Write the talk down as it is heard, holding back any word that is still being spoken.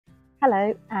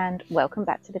Hello and welcome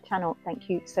back to the channel. Thank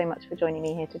you so much for joining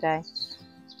me here today.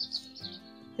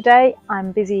 Today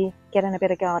I'm busy getting a bit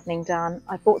of gardening done.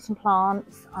 I bought some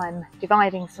plants, I'm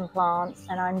dividing some plants,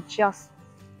 and I'm just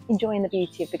enjoying the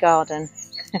beauty of the garden.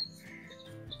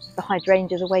 The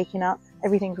hydrangeas are waking up,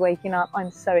 everything's waking up.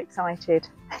 I'm so excited.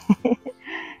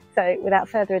 So without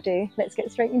further ado, let's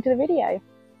get straight into the video.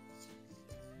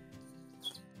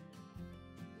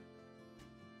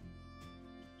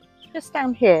 Just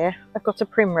down here, I've got a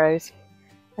primrose,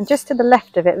 and just to the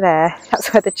left of it there,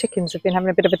 that's where the chickens have been having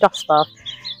a bit of a dust bath.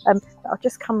 I'll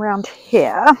just come around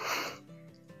here.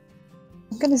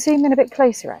 I'm going to zoom in a bit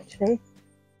closer actually.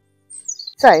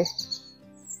 So,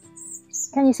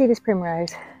 can you see this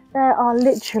primrose? There are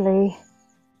literally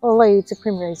loads of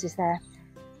primroses there,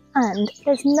 and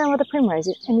there's no other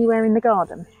primroses anywhere in the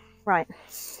garden. Right,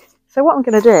 so what I'm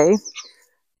going to do,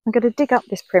 I'm going to dig up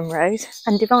this primrose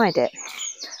and divide it.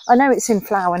 I know it's in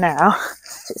flower now,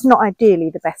 so it's not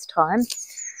ideally the best time,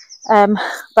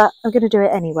 but I'm going to do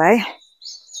it anyway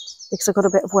because I've got a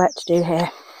bit of work to do here.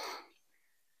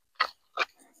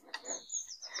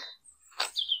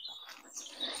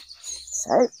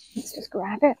 So let's just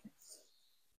grab it,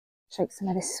 shake some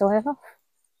of this soil off.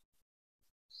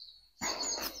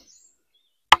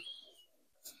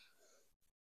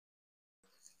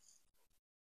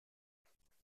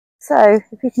 So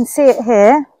if you can see it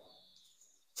here,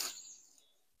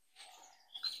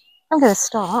 I'm going to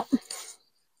start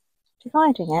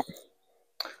dividing it.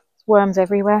 There's worms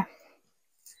everywhere.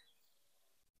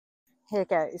 Here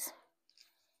goes.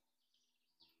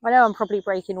 I know I'm probably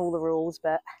breaking all the rules,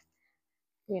 but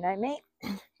you know me.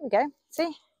 Here we go.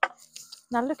 See?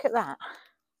 Now look at that.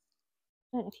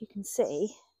 I don't know if you can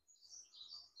see.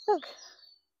 Look,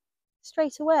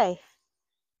 straight away.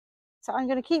 So I'm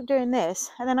going to keep doing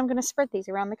this, and then I'm going to spread these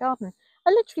around the garden. I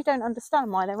literally don't understand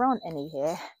why there aren't any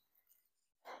here.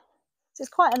 So it's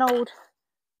quite an old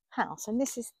house, and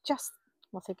this is just,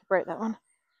 I think I broke that one.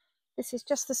 This is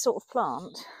just the sort of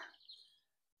plant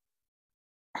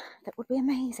that would be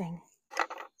amazing.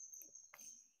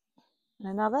 And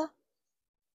another.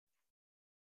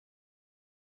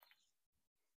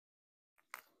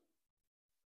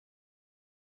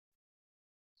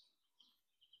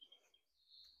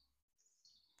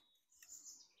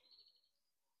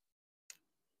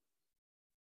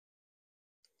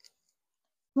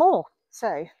 More.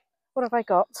 So what have I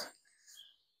got?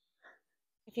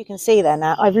 If you can see there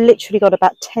now, I've literally got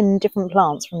about 10 different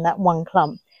plants from that one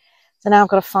clump. So now I've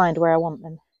got to find where I want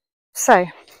them. So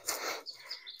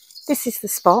this is the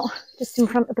spot just in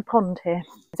front of the pond here.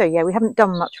 So yeah, we haven't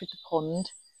done much with the pond,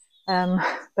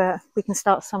 but we can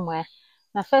start somewhere.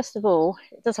 Now first of all,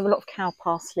 it does have a lot of cow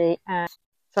parsley, and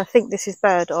so I think this is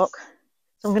burdock.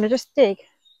 So I'm going to just dig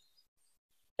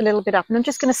a little bit up, and I'm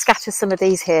just going to scatter some of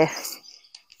these here.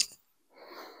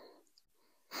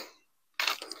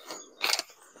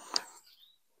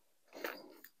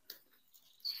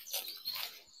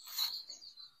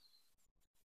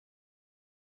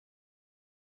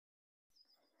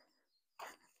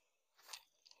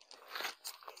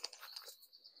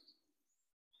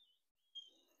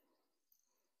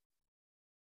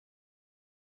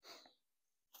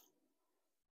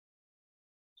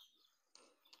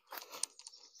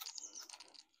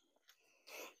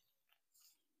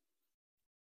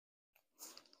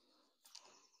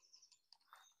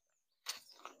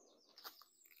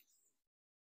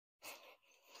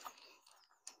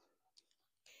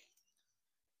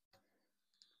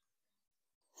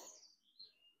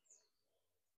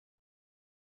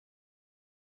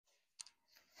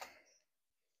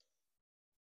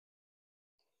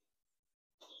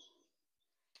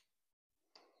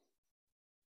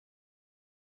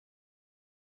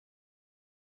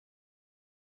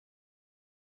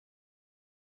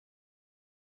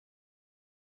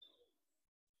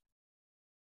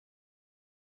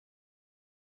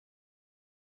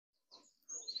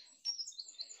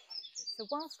 So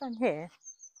whilst I'm here,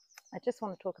 I just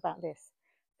want to talk about this.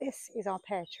 This is our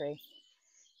pear tree.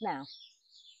 Now,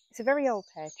 it's a very old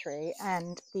pear tree,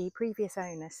 and the previous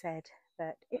owner said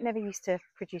that it never used to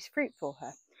produce fruit for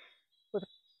her. Well, the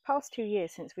past 2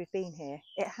 years since we've been here,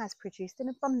 it has produced an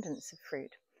abundance of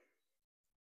fruit.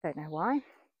 Don't know why.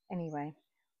 Anyway,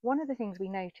 one of the things we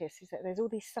notice is that there's all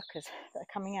these suckers that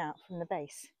are coming out from the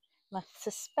base. And I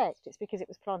suspect it's because it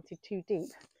was planted too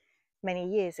deep many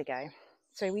years ago.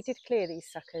 So we did clear these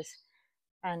suckers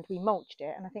and we mulched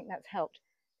it, and I think that's helped.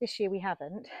 This year we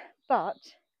haven't, but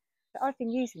I've been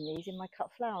using these in my cut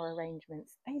flower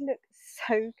arrangements. They look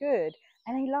so good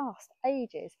and they last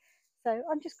ages. So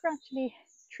I'm just gradually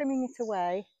trimming it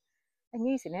away and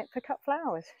using it for cut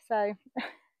flowers. So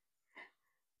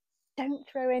don't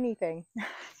throw anything.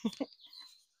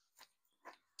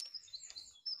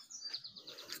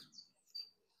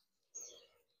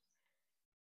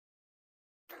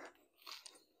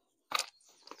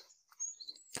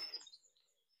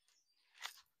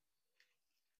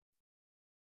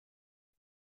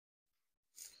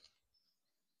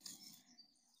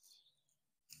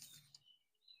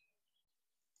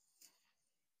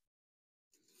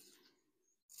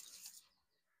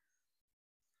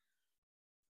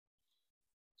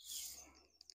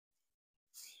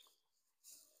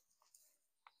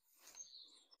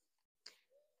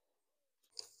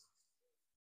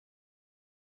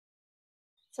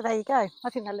 So there you go. I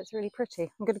think that looks really pretty.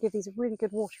 I'm going to give these a really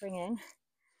good watering in.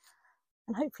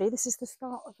 And hopefully this is the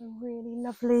start of a really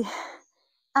lovely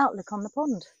outlook on the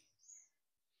pond.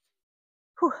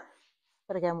 Whew.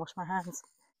 Better go and wash my hands.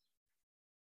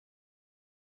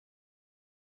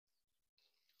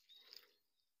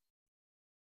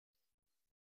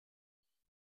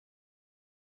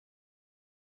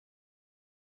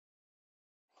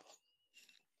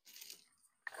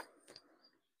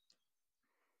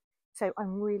 So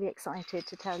I'm really excited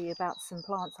to tell you about some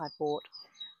plants I bought.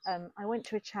 I went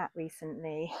to a chat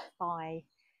recently by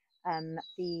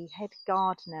the head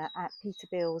gardener at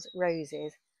Peterbilt's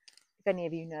Roses. If any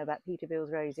of you know about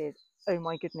Peterbilt's Roses, oh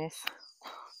my goodness,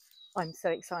 I'm so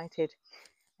excited.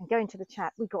 And going to the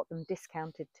chat, we got them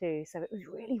discounted too, so it was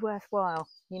really worthwhile.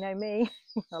 You know me,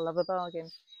 I love a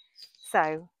bargain.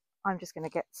 So I'm just going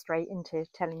to get straight into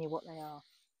telling you what they are.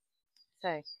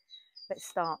 So let's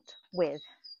start with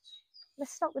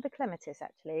the clematis.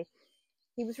 Actually,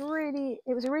 it was a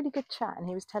really good chat, and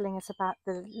he was telling us about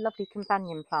the lovely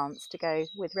companion plants to go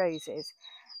with roses,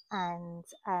 and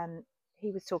he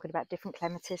was talking about different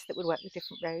clematis that would work with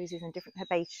different roses and different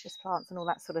herbaceous plants and all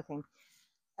that sort of thing.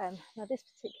 Now this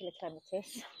particular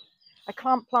clematis, I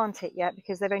can't plant it yet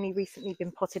because they've only recently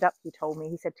been potted up, he told me.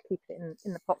 He said to keep it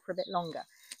in the pot for a bit longer.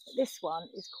 But this one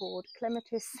is called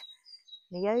Clematis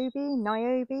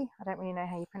niobe, I don't really know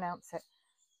how you pronounce it,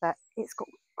 but it's got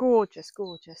gorgeous,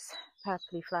 gorgeous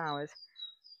purpley flowers.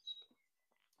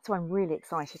 So I'm really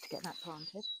excited to get that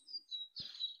planted.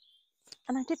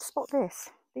 And I did spot this.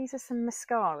 These are some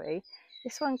muscari.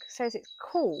 This one says it's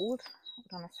called,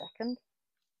 hold on a second,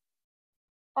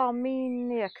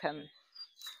 Armeniacum.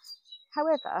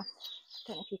 However, I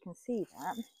don't know if you can see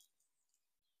that.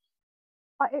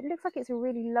 It looks like it's a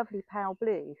really lovely pale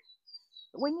blue.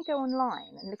 But when you go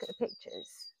online and look at the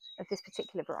pictures of this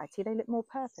particular variety, they look more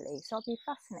purpley. So I'll be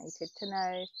fascinated to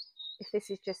know if this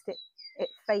is just it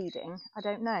fading. I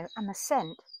don't know. And the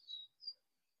scent,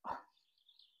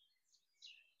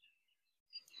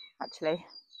 actually,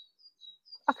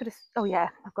 I could have, oh yeah,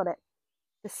 I've got it.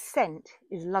 The scent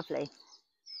is lovely.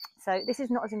 So this is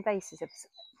not as invasive.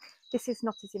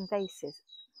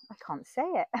 I can't say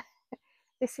it.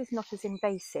 This is not as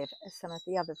invasive as some of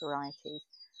the other varieties.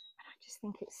 And I just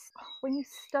think when you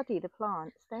study the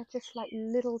plants, they're just like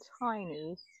little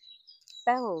tiny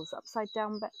bells, upside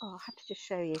down. But oh, I have to just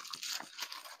show you.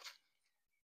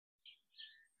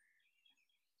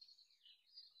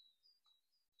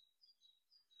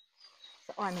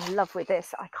 So I'm in love with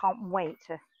this. I can't wait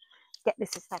to get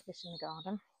this established in the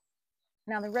garden.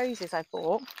 Now the roses I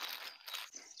bought.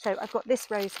 So I've got this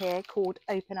rose here called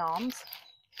Open Arms.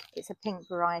 It's a pink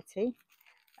variety.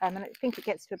 And I think it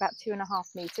gets to about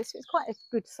 2.5 meters. So it's quite a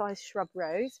good sized shrub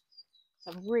rose.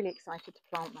 So I'm really excited to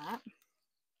plant that.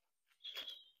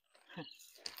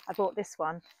 I bought this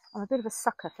one. I'm a bit of a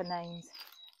sucker for names.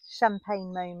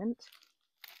 Champagne Moment.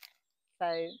 So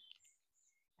I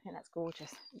think that's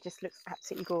gorgeous. It just looks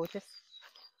absolutely gorgeous.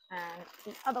 And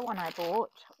the other one I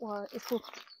bought is called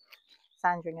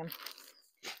Sandringham.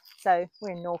 So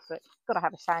we're in Norfolk. Got to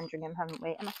have a Sandringham, haven't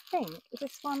we? And I think, is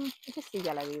this the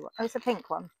yellowy one? Oh, it's a pink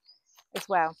one as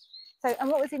well. So,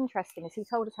 and what was interesting is he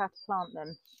told us how to plant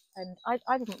them. And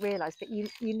I didn't realise, but you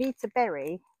need to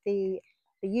bury the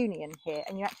union here,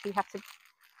 and you actually have to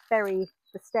bury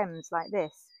the stems like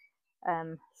this.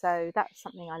 So that's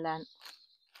something I learnt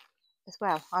as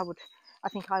well. I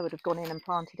think I would have gone in and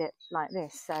planted it like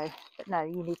this. So, but no,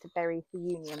 you need to bury the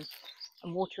union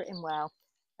and water it in well.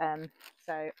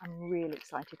 So I'm really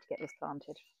excited to get this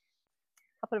planted.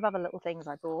 A couple of other little things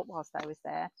I bought whilst I was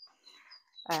there.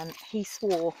 He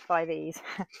swore by these.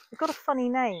 They've got a funny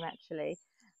name actually.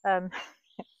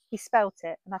 He spelt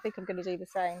it, and I think I'm going to do the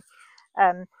same.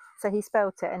 So he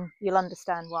spelt it, and you'll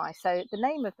understand why. So the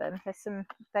name of them,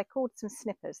 they're called some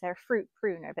snippers. They're a fruit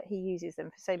pruner, but he uses them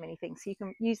for so many things. So you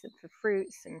can use them for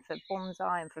fruits and for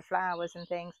bonsai and for flowers and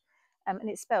things. And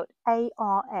it's spelled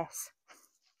ARS.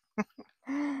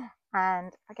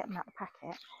 And if I get them out of the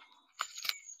packet,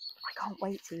 oh my can't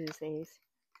wait to use these.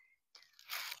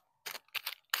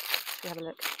 Let's have a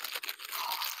look.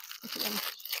 Look at them.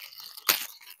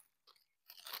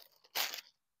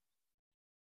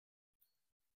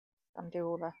 Undo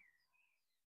all the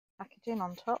packaging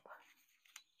on top.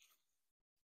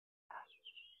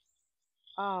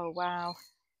 Oh wow,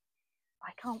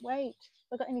 I can't wait.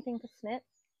 Have I got anything to snip?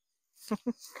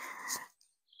 Let's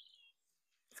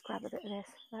grab a bit of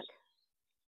this. Look.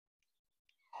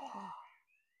 Oh,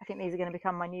 I think these are going to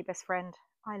become my new best friend.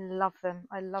 I love them.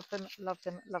 I love them, love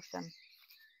them, love them.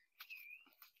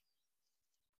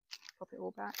 Pop it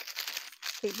all back.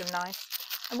 Keep them nice.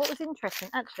 And what was interesting,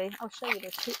 actually, I'll show you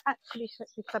this.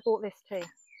 Because I bought this too.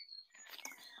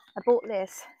 I bought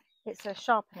this. It's a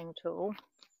sharpening tool.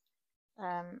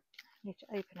 I need to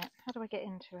open it. How do I get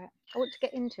into it? I want to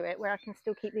get into it where I can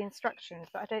still keep the instructions,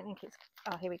 but I don't think it's...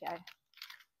 Oh, here we go.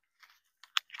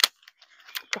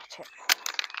 Got it.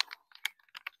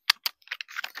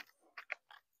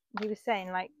 He was saying,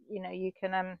 like, you know, you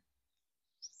can...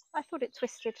 I thought it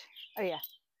twisted. Oh, yeah.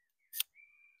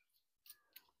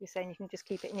 You're saying you can just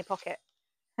keep it in your pocket.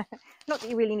 Not that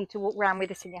you really need to walk around with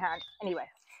this in your hand. Anyway,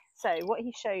 so what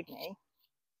he showed me...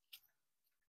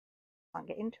 I can't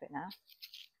get into it now.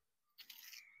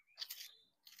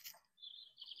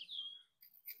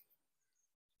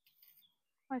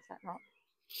 Why is that not?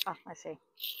 Ah, I see.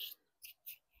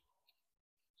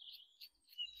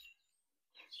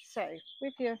 So,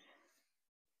 with your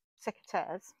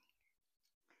secateurs,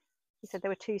 he said there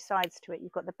were two sides to it.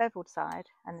 You've got the beveled side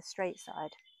and the straight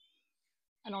side.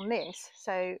 And on this,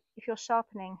 so if you're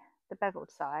sharpening the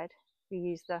beveled side, you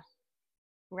use the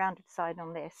rounded side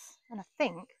on this. And I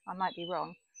think, I might be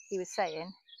wrong, he was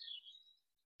saying,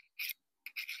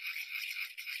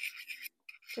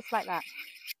 just like that.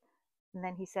 And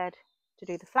then he said, to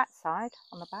do the flat side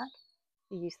on the back,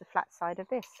 you use the flat side of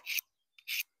this.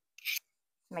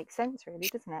 Makes sense really,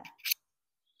 doesn't it?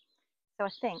 So I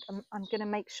think I'm going to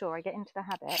make sure I get into the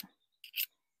habit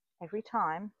every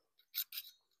time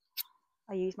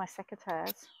I use my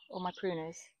secateurs or my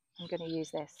pruners, I'm going to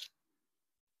use this.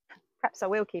 Perhaps I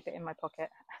will keep it in my pocket.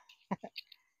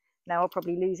 No, I'll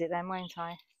probably lose it then, won't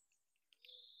I?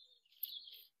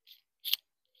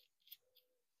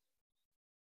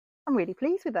 I'm really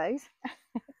pleased with those.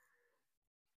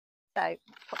 So,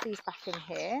 put these back in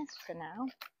here for now.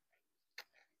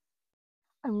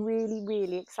 I'm really,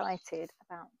 really excited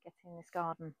about getting this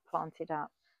garden planted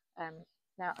up.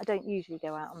 Now, I don't usually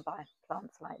go out and buy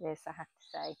plants like this, I have to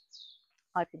say.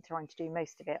 I've been trying to do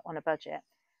most of it on a budget.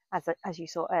 As you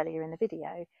saw earlier in the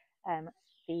video,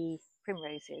 the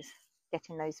primroses,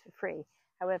 getting those for free.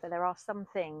 However, there are some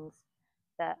things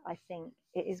that I think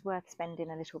it is worth spending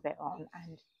a little bit on,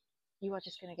 and you are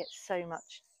just going to get so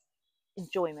much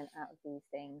enjoyment out of these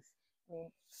things. I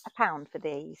mean, £1 for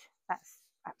these, that's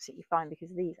absolutely fine, because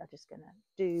these are just going to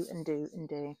do and do and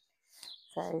do.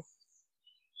 So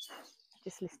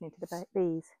just listening to the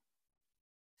bees.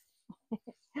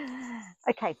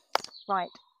 Okay, right,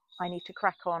 I need to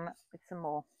crack on with some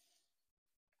more.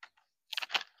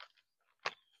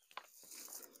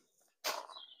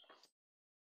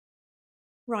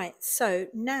 Right, so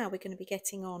now we're going to be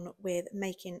getting on with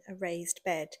making a raised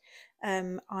bed.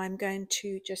 I'm going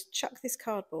to just chuck this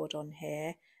cardboard on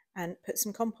here and put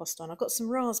some compost on. I've got some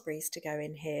raspberries to go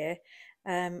in here,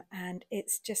 and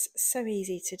it's just so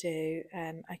easy to do.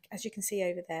 As you can see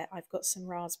over there, I've got some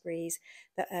raspberries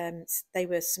that they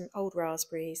were some old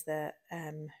raspberries that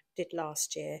did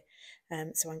last year,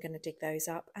 so I'm going to dig those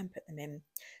up and put them in.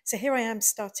 So here I am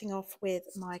starting off with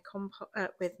my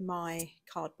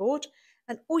cardboard.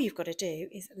 And all you've got to do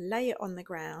is lay it on the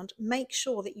ground, make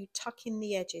sure that you tuck in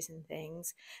the edges and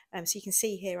things. So you can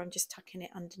see here, I'm just tucking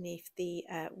it underneath the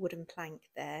wooden plank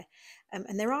there.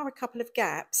 And there are a couple of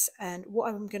gaps, and what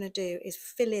I'm going to do is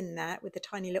fill in that with a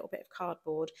tiny little bit of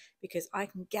cardboard, because I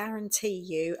can guarantee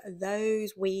you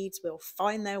those weeds will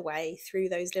find their way through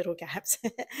those little gaps.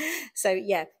 So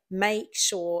yeah, make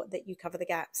sure that you cover the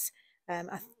gaps.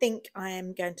 I think I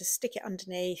am going to stick it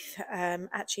underneath.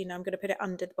 Actually, no, I'm going to put it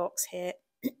under the box here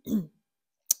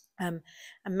and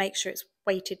make sure it's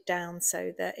weighted down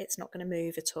so that it's not going to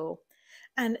move at all.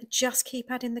 And just keep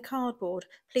adding the cardboard.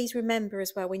 Please remember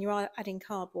as well, when you are adding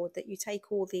cardboard, that you take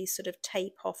all these sort of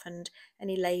tape off and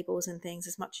any labels and things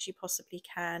as much as you possibly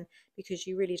can, because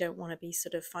you really don't want to be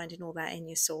sort of finding all that in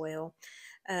your soil.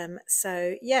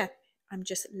 So yeah, I'm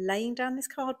just laying down this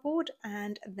cardboard,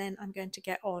 and then I'm going to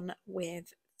get on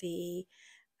with the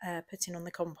putting on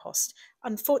the compost.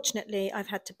 Unfortunately, I've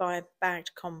had to buy a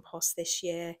bagged compost this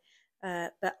year,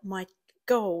 but my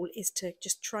goal is to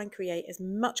just try and create as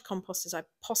much compost as I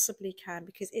possibly can,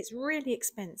 because it's really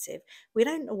expensive. We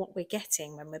don't know what we're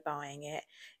getting when we're buying it.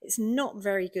 It's not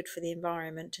very good for the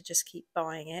environment to just keep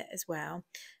buying it as well.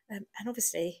 And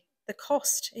obviously the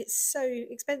cost, it's so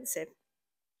expensive.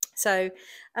 So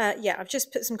yeah, I've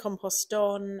just put some compost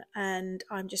on and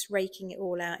I'm just raking it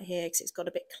all out here because it's got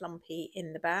a bit clumpy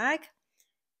in the bag.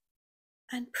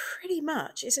 And pretty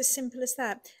much it's as simple as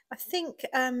that. I think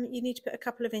you need to put a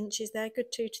couple of inches there,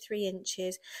 good 2 to 3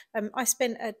 inches. I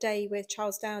spent a day with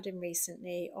Charles Dowding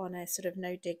recently on a sort of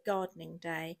no-dig gardening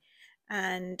day,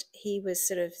 and he was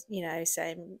sort of, you know,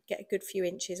 saying get a good few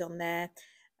inches on there,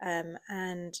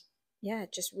 and yeah,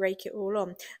 just rake it all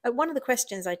on. One of the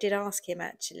questions I did ask him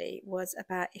actually was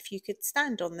about if you could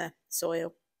stand on the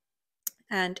soil,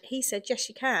 and he said yes,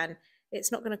 you can.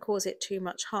 It's not going to cause it too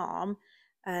much harm,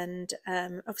 and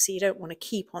obviously you don't want to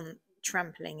keep on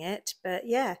trampling it, but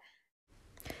yeah.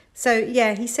 So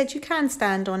yeah, he said you can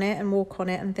stand on it and walk on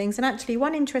it and things. And actually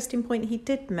one interesting point he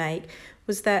did make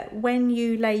was that when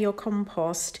you lay your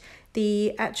compost,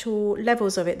 the actual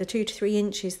levels of it, the 2 to 3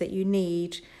 inches that you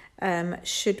need,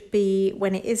 should be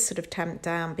when it is sort of tamped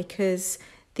down, because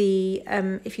the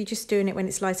if you're just doing it when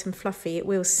it's light and fluffy, it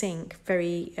will sink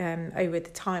very over the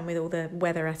time with all the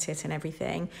weather at it and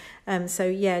everything. So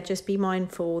yeah, just be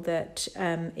mindful that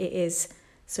it is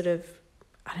sort of,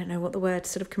 I don't know what the word,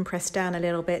 sort of compressed down a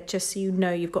little bit, just so you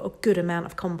know you've got a good amount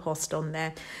of compost on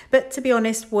there. But to be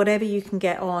honest, whatever you can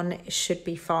get on should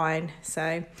be fine.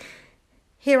 So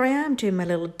here I am doing my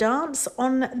little dance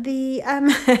on the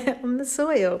on the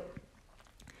soil.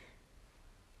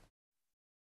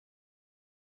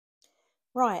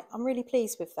 Right, I'm really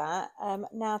pleased with that.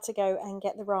 Now to go and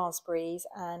get the raspberries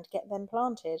and get them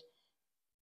planted.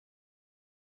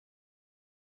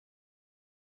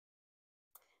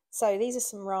 So these are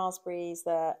some raspberries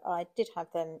that I did have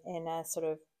them in a sort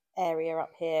of area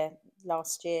up here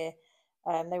last year.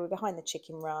 They were behind the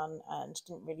chicken run and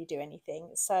didn't really do anything.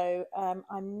 So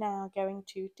I'm now going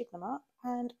to dig them up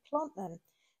and plant them.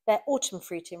 They're autumn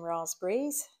fruiting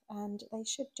raspberries and they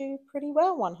should do pretty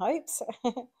well, one hopes.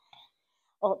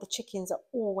 Oh, the chickens are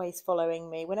always following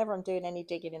me. Whenever I'm doing any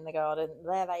digging in the garden,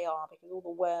 there they are, because all the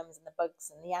worms and the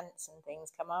bugs and the ants and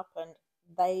things come up and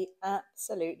they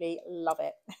absolutely love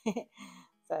it.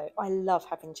 So I love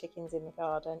having chickens in the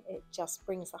garden. It just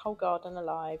brings the whole garden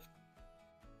alive.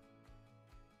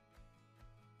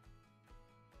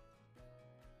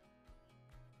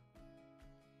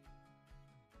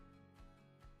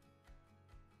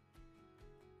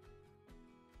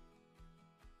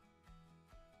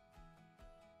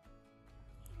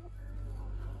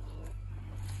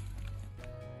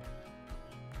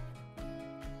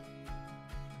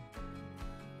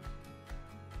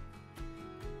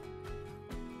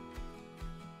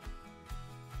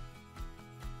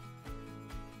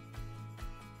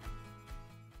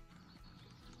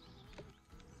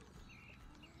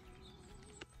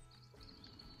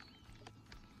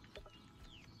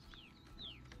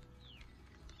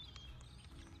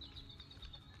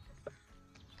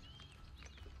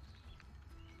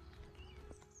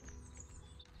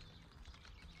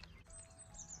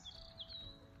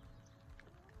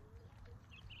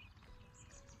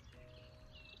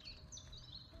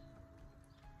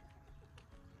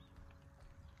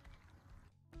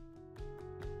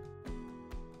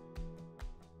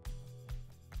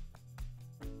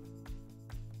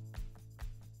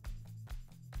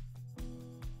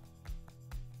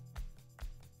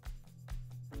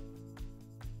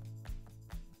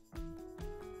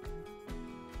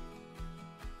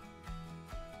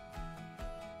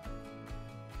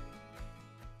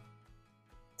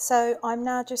 So I'm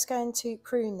now just going to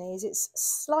prune these. It's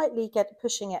slightly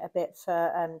pushing it a bit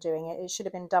for doing it. It should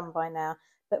have been done by now.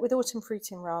 But with autumn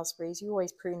fruiting raspberries, you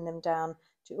always prune them down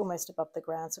to almost above the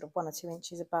ground, sort of 1 or 2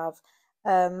 inches above.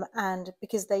 And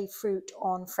because they fruit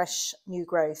on fresh new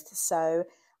growth. So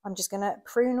I'm just going to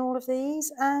prune all of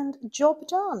these and job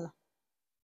done.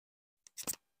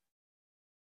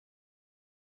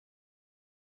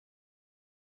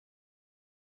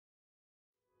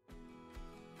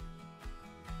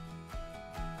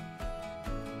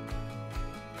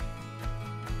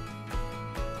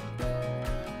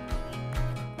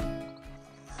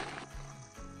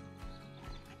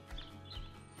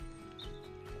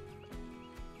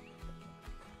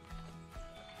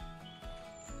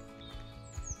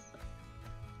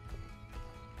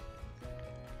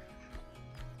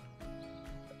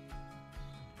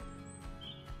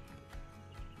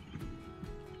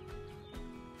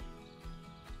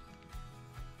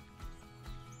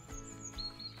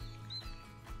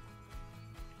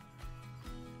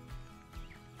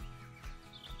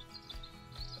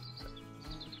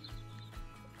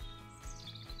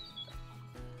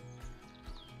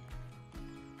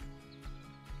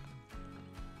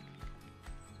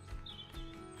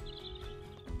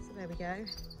 there we go.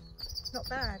 Not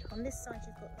bad. On this side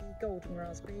you've got the golden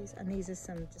raspberries, and these are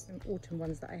just some autumn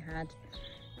ones that I had.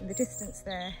 In the distance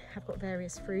there I've got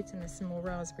various fruit, and there's some more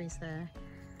raspberries there.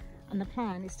 And the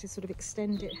plan is to sort of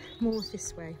extend it more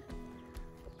this way.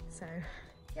 So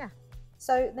yeah.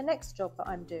 So the next job that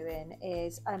I'm doing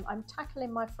is I'm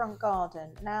tackling my front garden.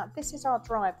 Now this is our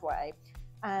driveway,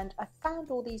 and I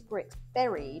found all these bricks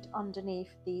buried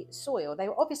underneath the soil. They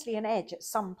were obviously an edge at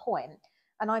some point,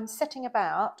 and I'm setting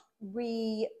about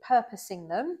repurposing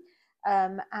them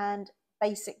and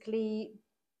basically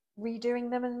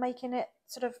redoing them and making it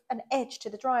sort of an edge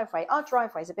to the driveway. Our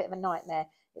driveway is a bit of a nightmare.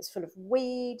 It's full of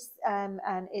weeds and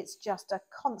it's just a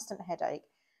constant headache.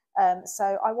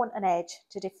 So I want an edge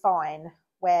to define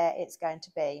where it's going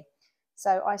to be.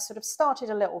 So I sort of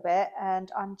started a little bit,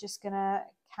 and I'm just going to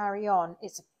carry on.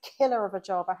 It's a killer of a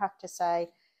job, I have to say.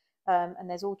 And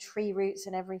there's all tree roots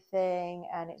and everything,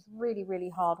 and it's really, really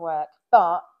hard work.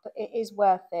 But it is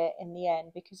worth it in the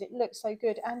end because it looks so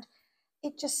good, and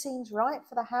it just seems right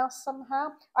for the house somehow.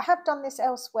 I have done this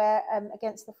elsewhere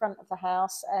against the front of the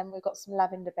house, and we've got some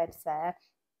lavender beds there.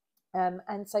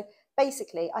 And so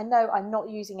basically, I know I'm not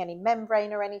using any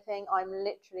membrane or anything. I'm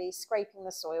literally scraping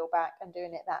the soil back and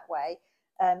doing it that way.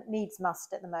 Needs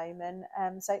must at the moment.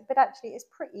 But actually it's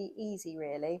pretty easy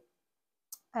really.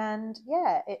 And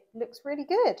yeah, it looks really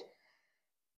good.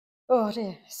 Oh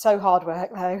dear, so hard work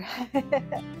though.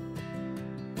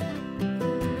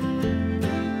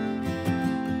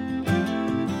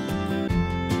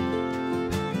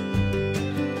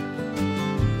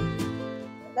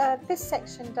 This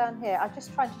section down here, I'm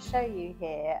just trying to show you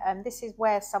here, and this is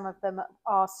where some of them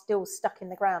are still stuck in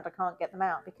the ground. I can't get them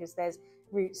out because there's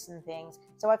roots and things.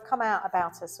 So I've come out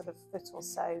about a sort of foot or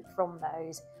so from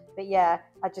those. But yeah,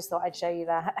 I just thought I'd show you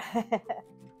that.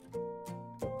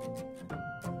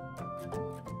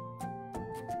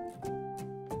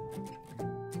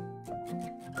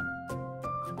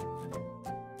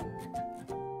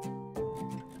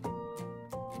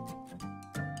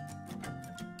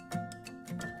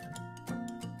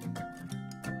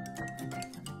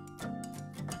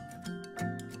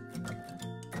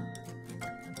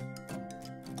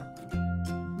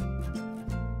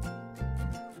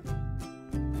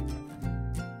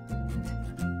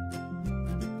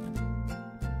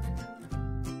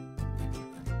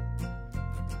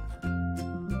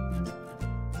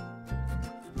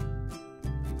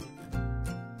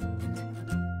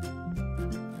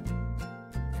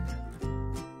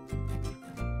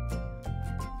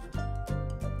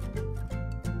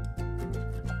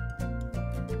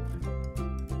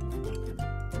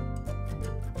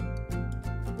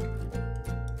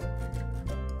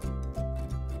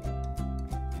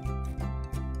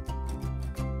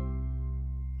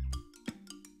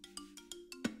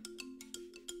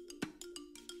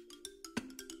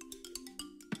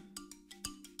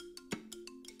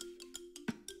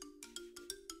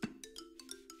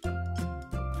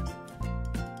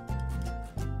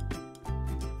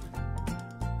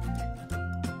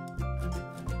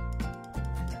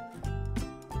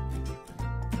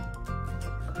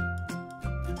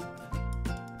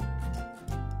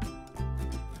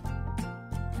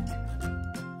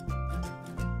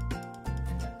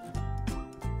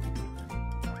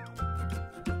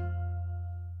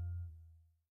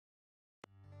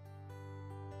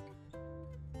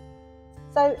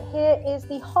 So here is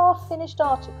the half-finished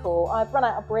article. I've run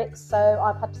out of bricks, so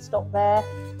I've had to stop there.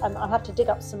 I'll have to dig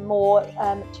up some more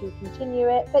to continue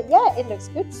it. But yeah, it looks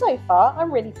good so far.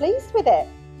 I'm really pleased with it.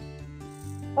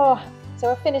 Oh, so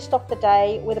I finished off the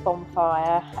day with a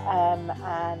bonfire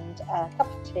and a cup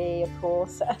of tea, of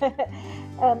course.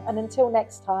 And until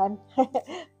next time,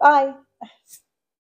 bye.